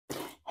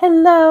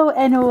Hello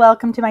and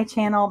welcome to my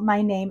channel.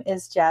 My name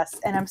is Jess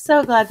and I'm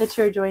so glad that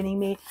you're joining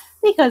me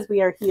because we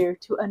are here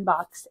to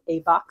unbox a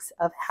box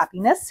of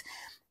happiness.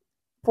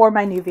 For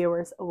my new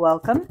viewers,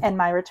 welcome, and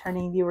my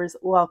returning viewers,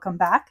 welcome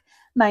back.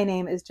 My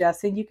name is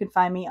Jess and you can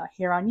find me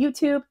here on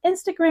YouTube,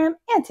 Instagram,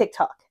 and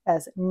TikTok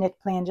as Knit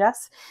Plan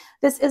Jess.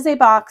 This is a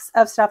box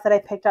of stuff that I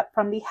picked up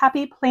from the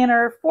Happy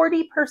Planner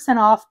 40%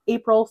 off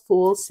April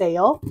Fool's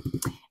sale,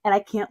 and I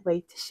can't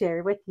wait to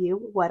share with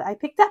you what I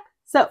picked up.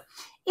 So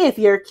if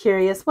you're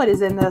curious what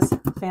is in this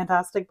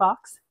fantastic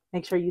box,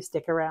 make sure you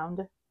stick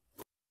around.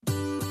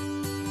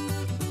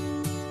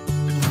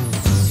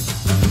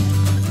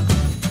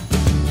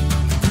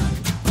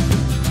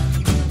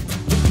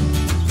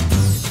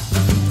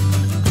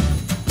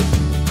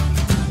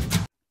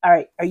 All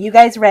right, are you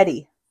guys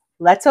ready?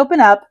 Let's open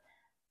up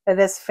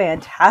this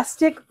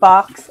fantastic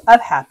box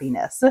of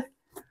happiness.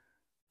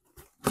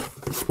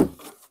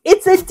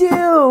 It's a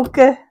Duke.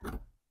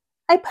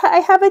 I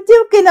have a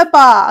Duke in a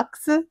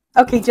box.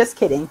 Okay, just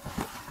kidding.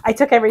 I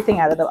took everything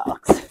out of the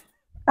box.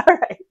 All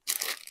right.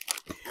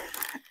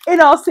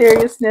 In all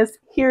seriousness,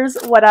 here's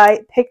what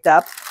I picked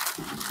up.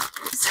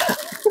 So,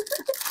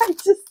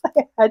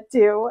 I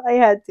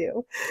had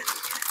to.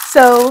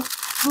 So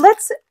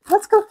let's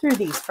go through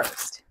these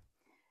first.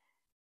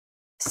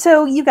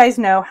 So you guys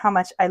know how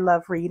much I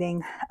love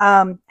reading.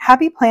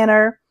 Happy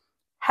Planner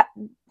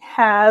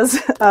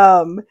has,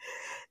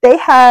 they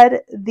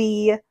had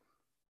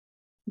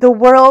The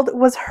World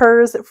Was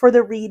Hers for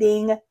the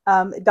Reading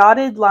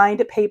dotted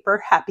lined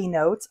paper happy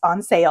notes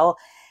on sale.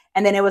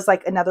 And then it was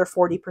like another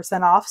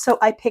 40% off. So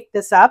I picked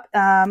this up.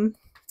 Let's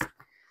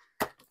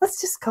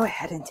just go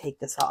ahead and take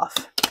this off.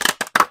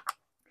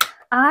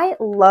 I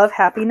love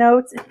happy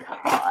notes. Come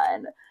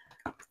on.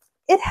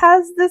 It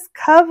has this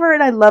cover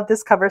and I love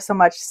this cover so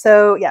much.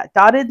 So yeah,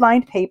 dotted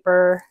lined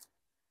paper.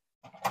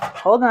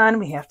 Hold on.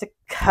 We have to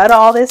cut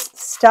all this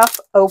stuff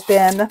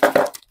open.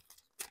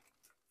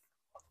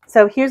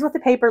 So here's what the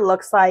paper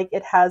looks like.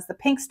 It has the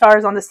pink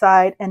stars on the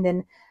side and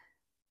then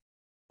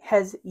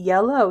has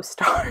yellow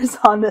stars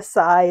on the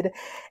side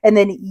and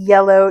then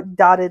yellow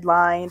dotted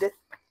lined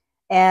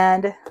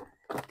and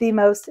the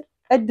most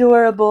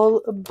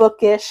adorable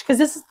bookish, because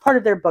this is part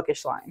of their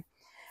bookish line,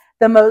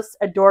 the most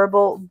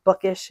adorable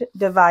bookish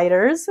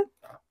dividers.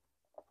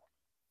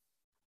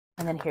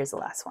 And then here's the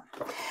last one.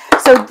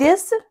 So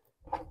this,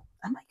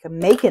 I'm like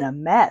making a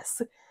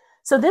mess.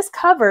 So this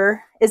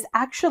cover is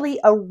actually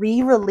a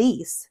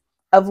re-release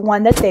of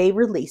one that they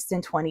released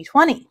in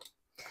 2020.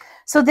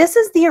 So this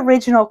is the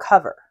original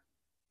cover.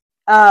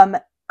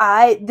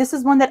 This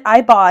is one that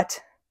I bought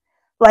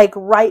like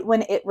right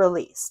when it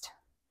released.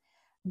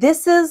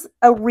 This is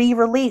a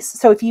re-release.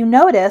 So if you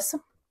notice,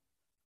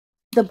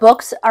 the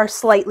books are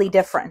slightly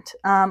different.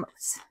 Pop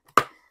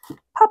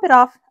it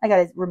off. I got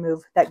to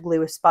remove that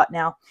glue spot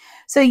now.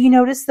 So you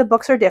notice the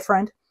books are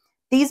different.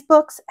 These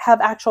books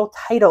have actual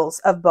titles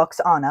of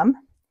books on them.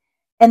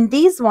 And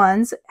these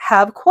ones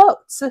have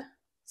quotes.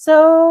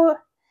 So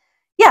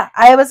yeah,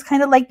 I was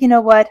kind of like, you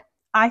know what?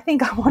 I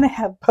think I want to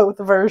have both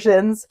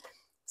versions.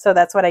 So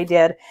that's what I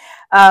did.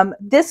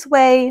 This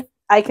way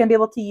I can be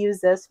able to use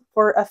this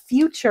for a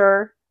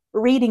future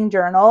reading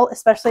journal,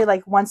 especially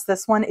like once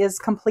this one is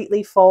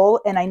completely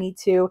full and I need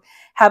to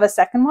have a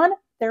second one.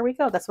 There we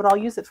go. That's what I'll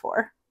use it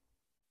for.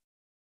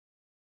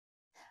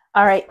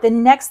 All right. The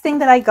next thing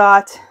that I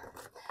got,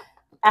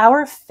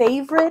 our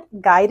favorite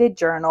guided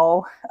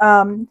journal.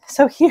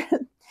 So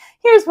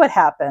here's what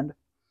happened.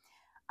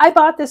 I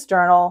bought this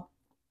journal.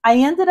 I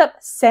ended up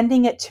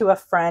sending it to a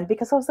friend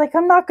because I was like,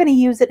 I'm not going to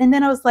use it. And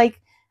then I was like,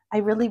 I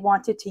really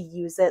wanted to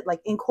use it, like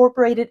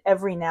incorporate it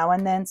every now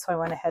and then. So I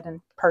went ahead and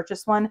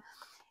purchased one.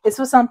 This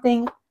was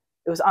something,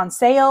 it was on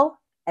sale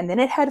and then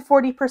it had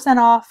 40%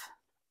 off.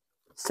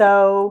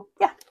 So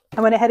yeah, I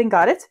went ahead and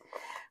got it.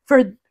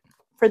 For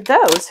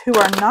those who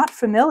are not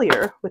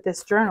familiar with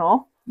this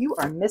journal, you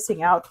are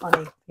missing out on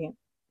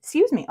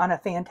a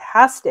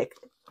fantastic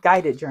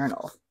guided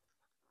journal.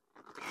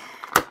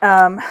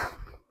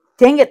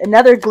 Dang it,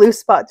 another glue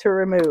spot to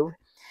remove.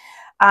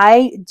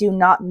 I do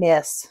not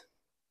miss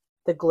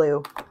the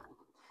glue.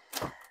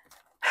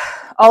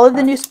 All of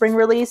the new spring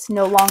release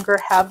no longer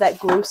have that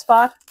glue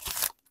spot.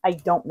 I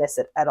don't miss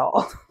it at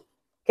all.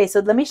 Okay,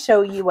 so let me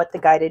show you what the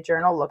guided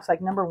journal looks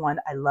like. Number one,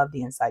 I love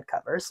the inside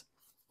covers.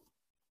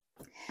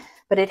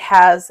 But it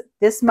has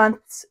this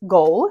month's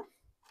goal.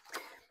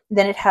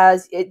 Then it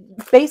has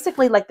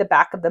basically like the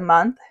back of the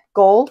month.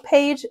 Goal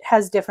page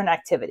has different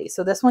activities.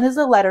 So this one is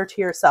a letter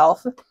to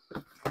yourself.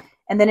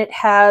 And then it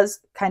has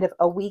kind of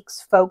a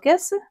week's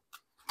focus.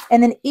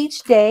 And then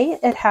each day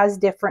it has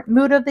different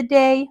mood of the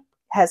day,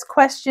 has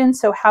questions.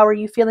 So how are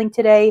you feeling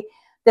today?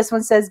 This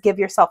one says give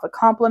yourself a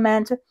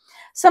compliment.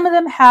 Some of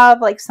them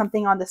have like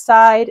something on the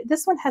side.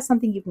 This one has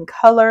something you can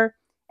color.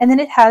 And then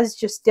it has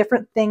just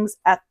different things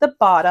at the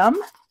bottom.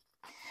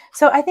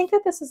 So I think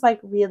that this is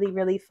like really,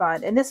 really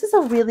fun. And this is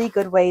a really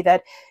good way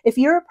that if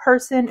you're a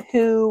person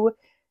who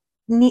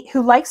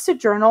likes to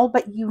journal,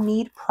 but you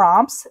need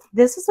prompts,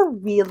 this is a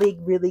really,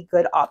 really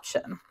good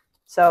option.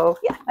 So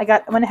yeah, I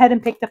went ahead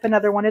and picked up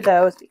another one of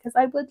those because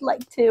I would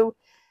like to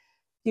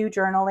do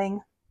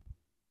journaling,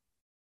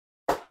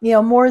 you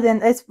know, more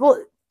than it's,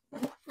 well,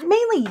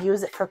 mainly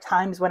use it for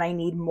times when I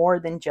need more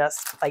than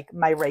just like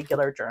my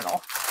regular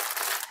journal.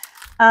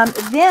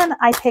 Then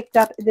I picked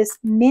up this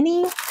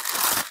mini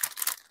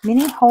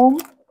home,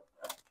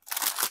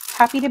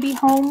 happy to be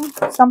home,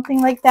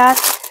 something like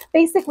that.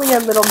 Basically a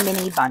little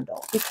mini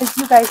bundle, because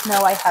you guys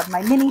know I have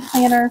my mini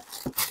planner.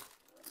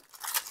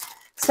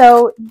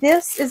 So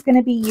this is going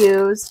to be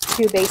used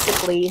to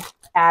basically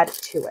add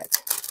to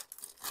it.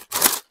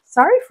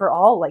 Sorry for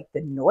all like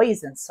the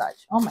noise and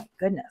such. Oh my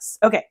goodness.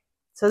 Okay,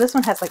 so this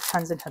one has like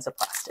tons and tons of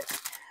plastic.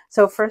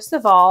 So first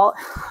of all,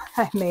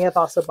 I may have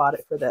also bought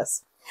it for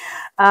this.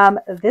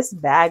 This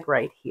bag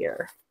right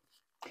here.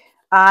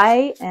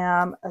 I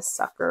am a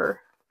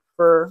sucker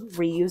for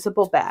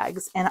reusable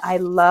bags, and I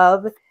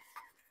love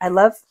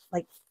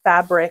like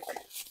fabric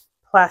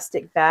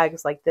plastic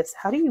bags like this.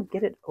 How do you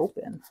get it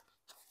open?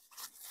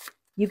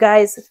 You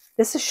guys,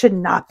 this should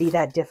not be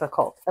that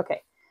difficult.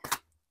 Okay.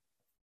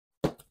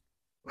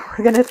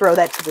 We're going to throw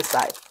that to the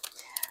side.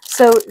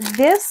 So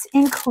this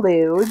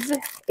includes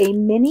a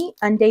mini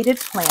undated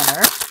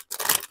planner.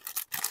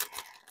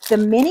 The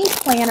mini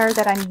planner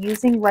that I'm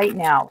using right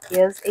now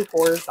is a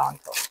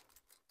horizontal.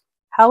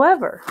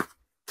 However,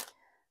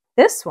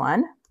 this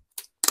one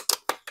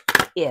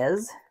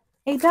is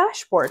a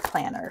dashboard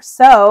planner.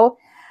 So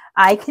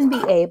I can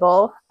be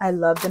able, I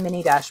love the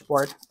mini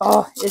dashboard.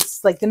 Oh,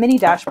 it's like the mini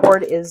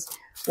dashboard is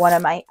one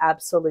of my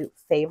absolute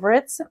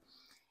favorites.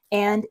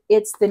 And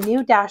it's the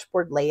new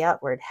dashboard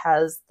layout where it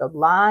has the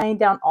line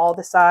down all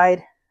the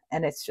side,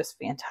 and it's just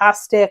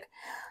fantastic.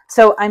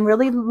 So I'm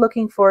really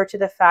looking forward to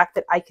the fact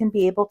that I can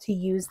be able to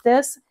use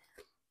this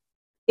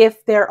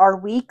if there are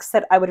weeks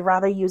that I would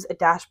rather use a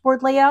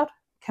dashboard layout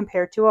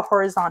compared to a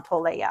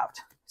horizontal layout.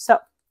 So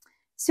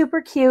super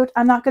cute.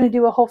 I'm not going to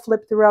do a whole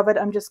flip through of it.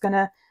 I'm just going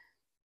to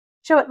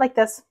show it like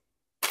this.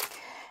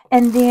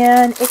 And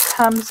then it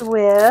comes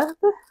with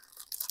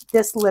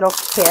this little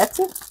kit.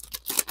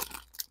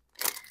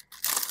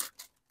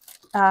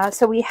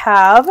 So we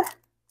have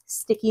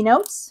sticky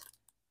notes.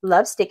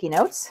 Love sticky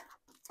notes.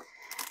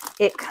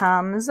 It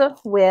comes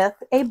with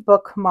a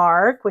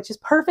bookmark, which is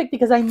perfect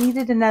because I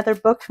needed another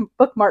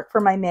bookmark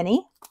for my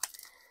mini.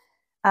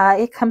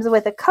 It comes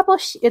with a couple,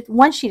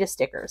 one sheet of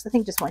stickers. I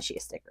think just one sheet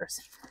of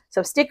stickers.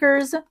 So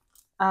stickers,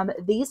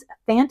 these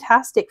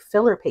fantastic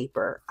filler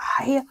paper.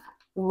 I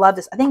love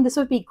this. I think this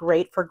would be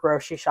great for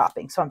grocery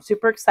shopping. So I'm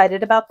super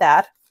excited about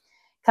that.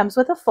 Comes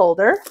with a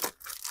folder.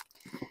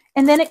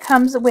 And then it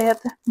comes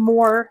with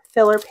more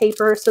filler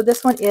paper. So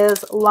this one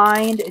is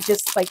lined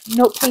just like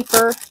note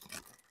paper,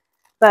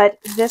 but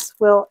this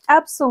will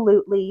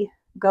absolutely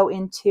go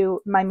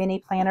into my mini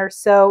planner.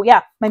 So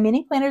yeah, my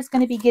mini planner is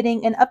going to be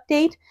getting an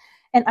update,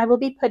 and I will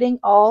be putting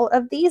all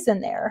of these in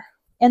there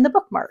in the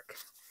bookmark.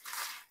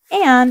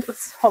 And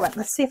hold on,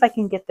 let's see if I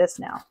can get this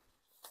now.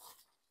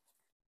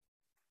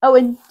 Oh,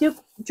 and Duke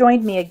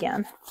joined me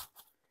again.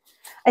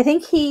 I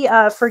think he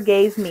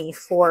forgave me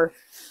for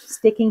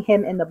sticking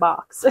him in the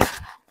box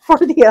for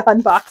the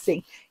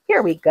unboxing.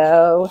 Here we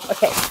go.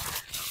 Okay.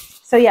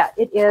 So yeah,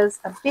 it is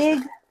a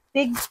big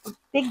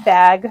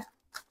bag.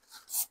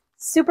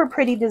 Super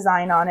pretty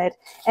design on it.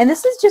 And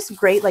this is just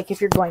great, like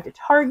if you're going to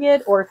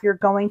Target or if you're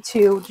going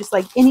to just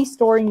like any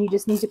store and you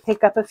just need to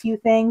pick up a few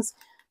things.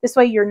 This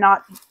way you're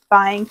not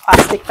buying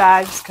plastic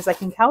bags, because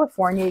like in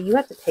California, you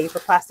have to pay for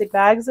plastic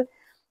bags.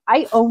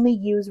 I only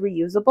use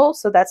reusable,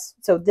 so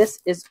this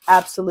is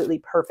absolutely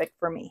perfect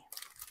for me.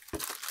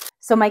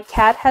 So my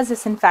cat has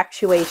this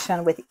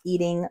infatuation with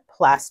eating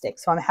plastic.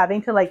 So I'm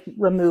having to like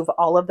remove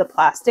all of the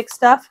plastic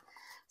stuff,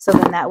 so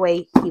then that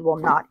way he will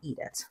not eat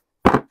it.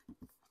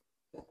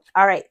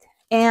 All right.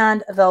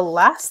 And the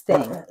last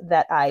thing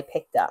that I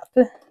picked up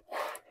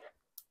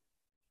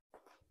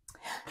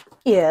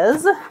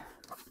is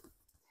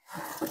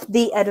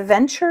the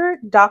Adventure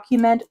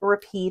Document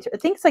Repeat. I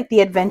think it's like the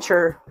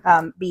Adventure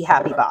Be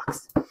Happy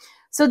box.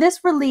 So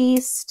this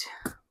released,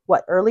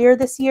 what, earlier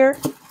this year?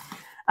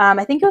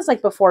 I think it was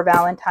like before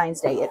Valentine's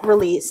Day it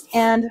released.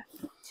 And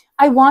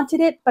I wanted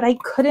it, but I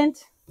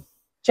couldn't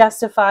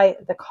justify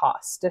the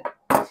cost.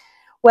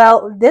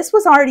 Well, this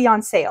was already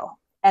on sale.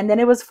 And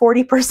then it was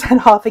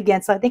 40% off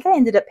again. So I think I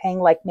ended up paying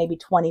like maybe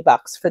 20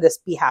 bucks for this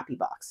Be Happy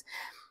box.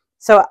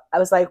 So I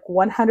was like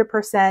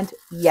 100%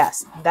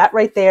 yes, that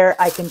right there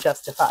I can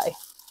justify.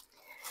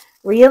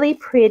 Really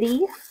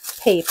pretty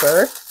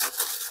paper.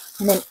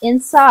 And then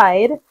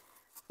inside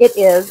it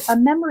is a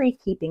memory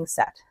keeping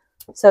set.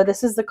 So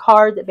this is the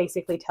card that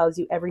basically tells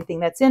you everything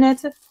that's in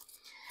it.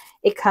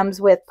 It comes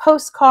with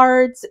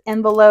postcards,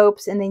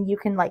 envelopes, and then you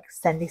can like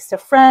send these to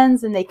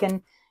friends and they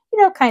can,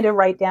 you know, kind of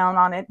write down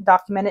on it,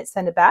 document it,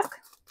 send it back.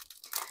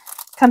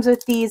 Comes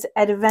with these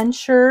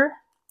Adventure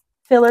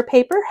filler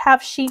paper,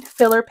 half sheet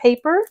filler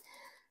paper,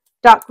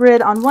 dot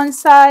grid on one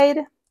side.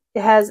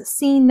 It has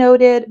seen,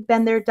 noted,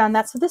 been there, done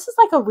that. So this is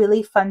like a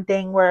really fun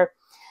thing where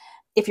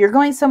if you're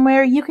going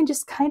somewhere, you can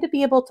just kind of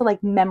be able to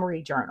like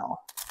memory journal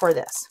for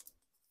this.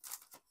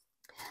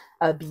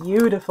 a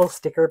beautiful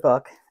sticker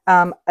book.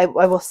 I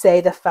will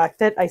say the fact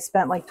that I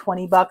spent like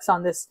 20 bucks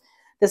on this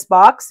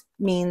box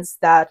means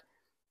that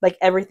like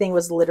everything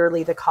was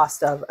literally the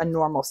cost of a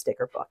normal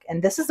sticker book.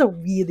 And this is a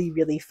really,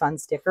 really fun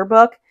sticker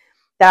book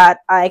that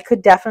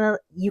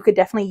you could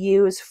definitely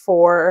use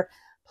for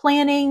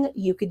planning.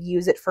 You could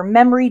use it for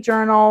memory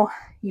journal.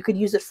 You could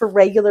use it for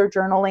regular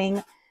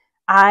journaling.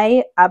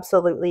 I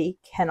absolutely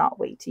cannot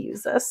wait to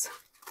use this.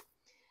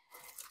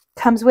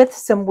 Comes with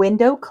some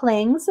window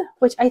clings,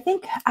 which I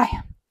think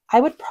I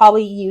would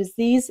probably use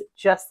these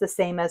just the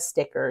same as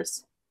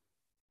stickers.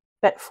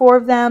 But 4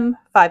 of them,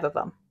 5 of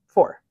them,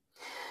 4.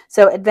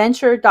 So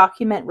adventure,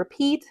 document,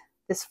 repeat.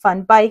 This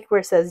fun bike where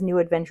it says new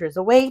adventures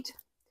await.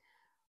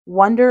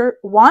 Wander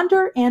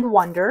and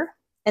wonder,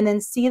 and then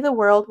see the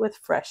world with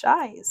fresh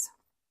eyes.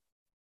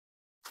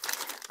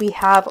 We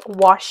have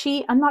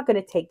washi. I'm not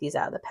going to take these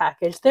out of the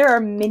package. There are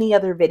many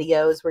other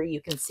videos where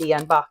you can see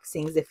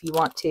unboxings if you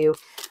want to.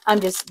 I'm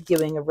just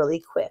doing a really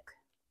quick.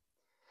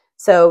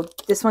 So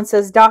this one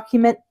says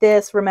document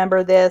this,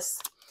 remember this.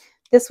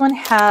 This one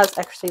has,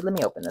 actually, let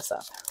me open this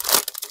up.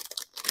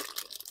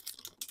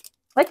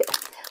 Like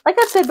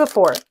I've said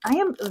before, I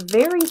am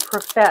very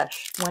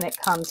professional when it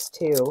comes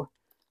to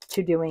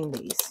doing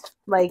these.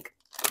 Like,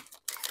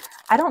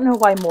 I don't know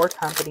why more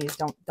companies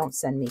don't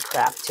send me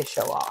crap to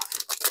show off.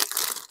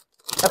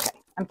 Okay,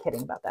 I'm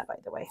kidding about that, by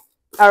the way.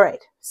 All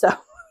right, so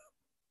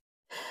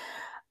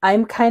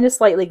I'm kind of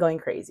slightly going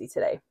crazy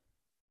today.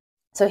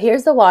 So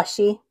here's the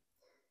washi.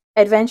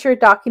 Adventure,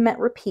 document,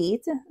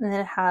 repeat. And then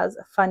it has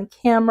a fun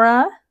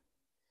camera.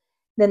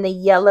 Then the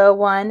yellow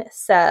one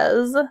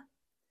says,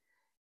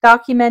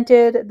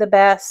 documented the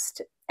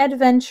best.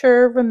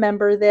 Adventure,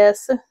 remember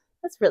this.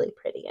 That's really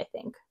pretty, I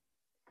think.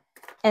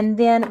 And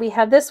then we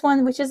have this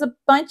one, which is a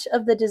bunch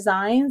of the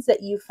designs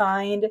that you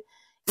find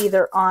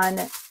either on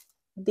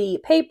the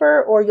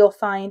paper or you'll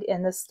find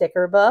in the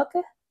sticker book.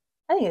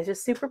 I think it's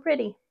just super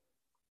pretty.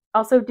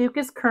 Also, Duke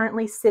is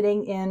currently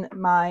sitting in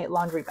my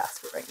laundry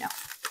basket right now.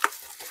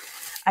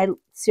 I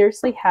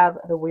seriously have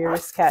the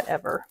weirdest cat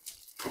ever.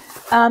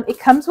 It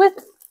comes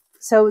with,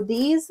 so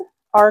these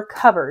are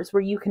covers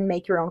where you can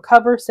make your own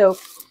cover. So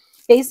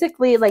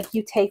basically, like,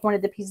 you take one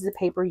of the pieces of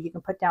paper, you can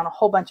put down a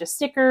whole bunch of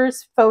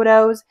stickers,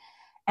 photos,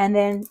 and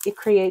then it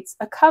creates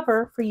a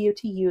cover for you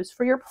to use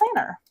for your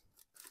planner,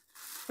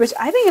 which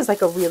I think is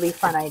like a really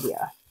fun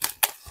idea.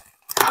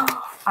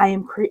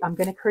 I'm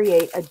going to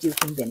create a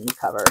Duke and Vinny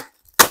cover,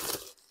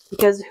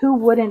 because who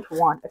wouldn't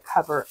want a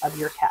cover of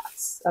your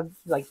cats, of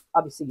like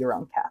obviously your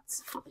own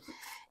cats.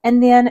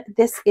 And then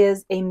this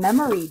is a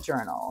memory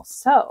journal.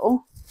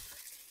 So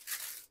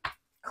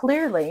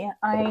clearly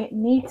I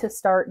need to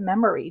start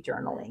memory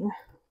journaling,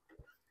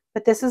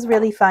 but this is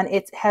really fun.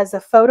 It has a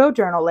photo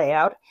journal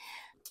layout.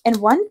 And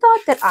one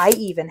thought that I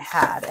even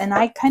had, and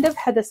I kind of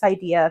had this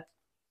idea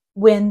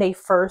when they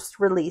first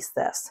released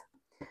this,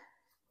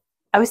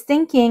 I was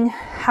thinking,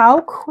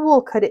 how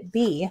cool could it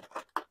be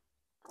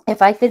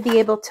if I could be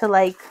able to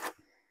like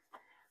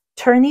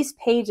turn these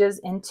pages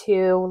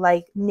into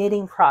like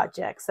knitting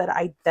projects that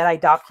I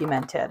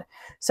documented.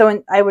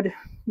 So I would,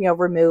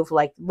 remove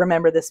like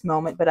remember this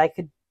moment, but I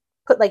could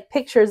put like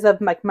pictures of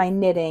like my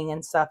knitting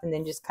and stuff, and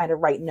then just kind of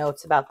write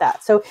notes about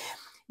that. So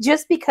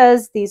just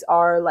because these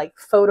are like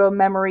photo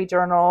memory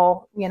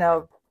journal,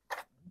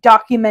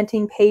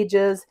 documenting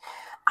pages,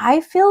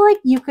 I feel like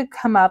you could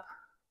come up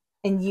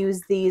and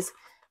use these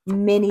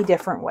many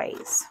different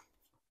ways.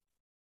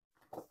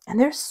 And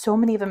there's so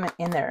many of them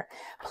in there.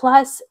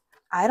 Plus,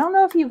 I don't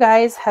know if you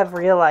guys have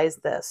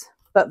realized this,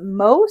 but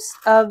most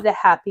of the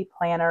Happy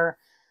Planner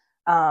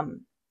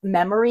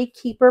memory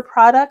keeper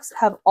products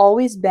have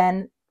always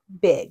been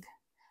big.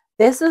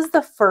 This is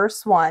the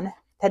first one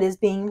that is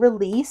being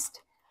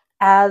released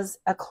as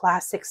a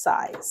classic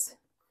size.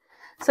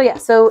 So yeah,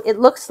 so it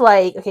looks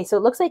like,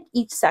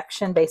 each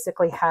section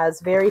basically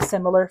has very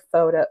similar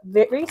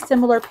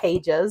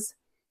pages.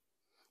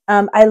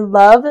 I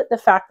love the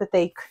fact that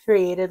they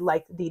created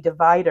like the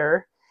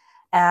divider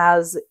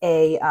as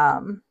a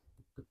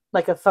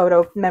like a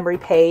photo memory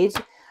page.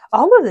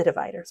 All of the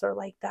dividers are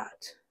like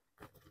that.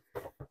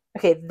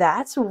 Okay,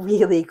 that's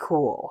really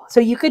cool. So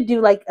you could do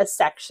like a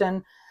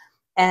section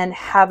and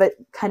have it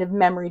kind of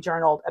memory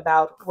journaled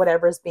about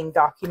whatever is being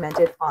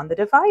documented on the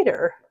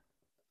divider.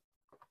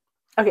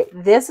 Okay,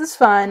 this is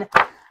fun.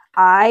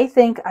 I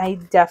think I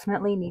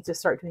definitely need to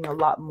start doing a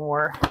lot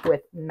more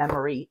with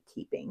memory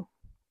keeping.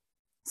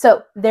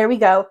 So there we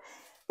go.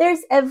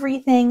 There's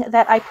everything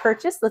that I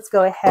purchased. Let's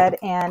go ahead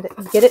and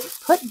get it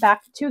put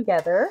back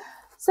together.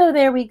 So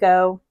there we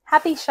go.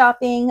 Happy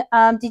shopping.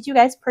 Did you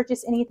guys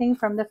purchase anything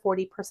from the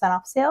 40%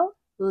 off sale?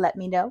 Let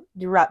me know.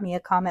 Drop me a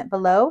comment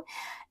below.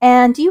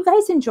 And do you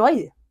guys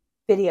enjoy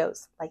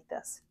videos like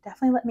this?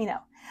 Definitely let me know.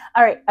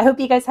 All right. I hope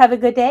you guys have a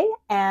good day.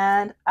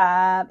 And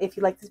if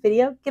you like this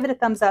video, give it a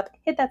thumbs up,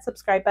 hit that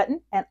subscribe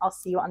button, and I'll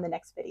see you on the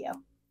next video.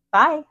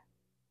 Bye.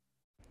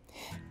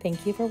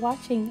 Thank you for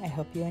watching. I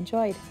hope you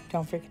enjoyed.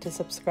 Don't forget to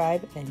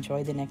subscribe and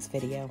enjoy the next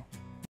video.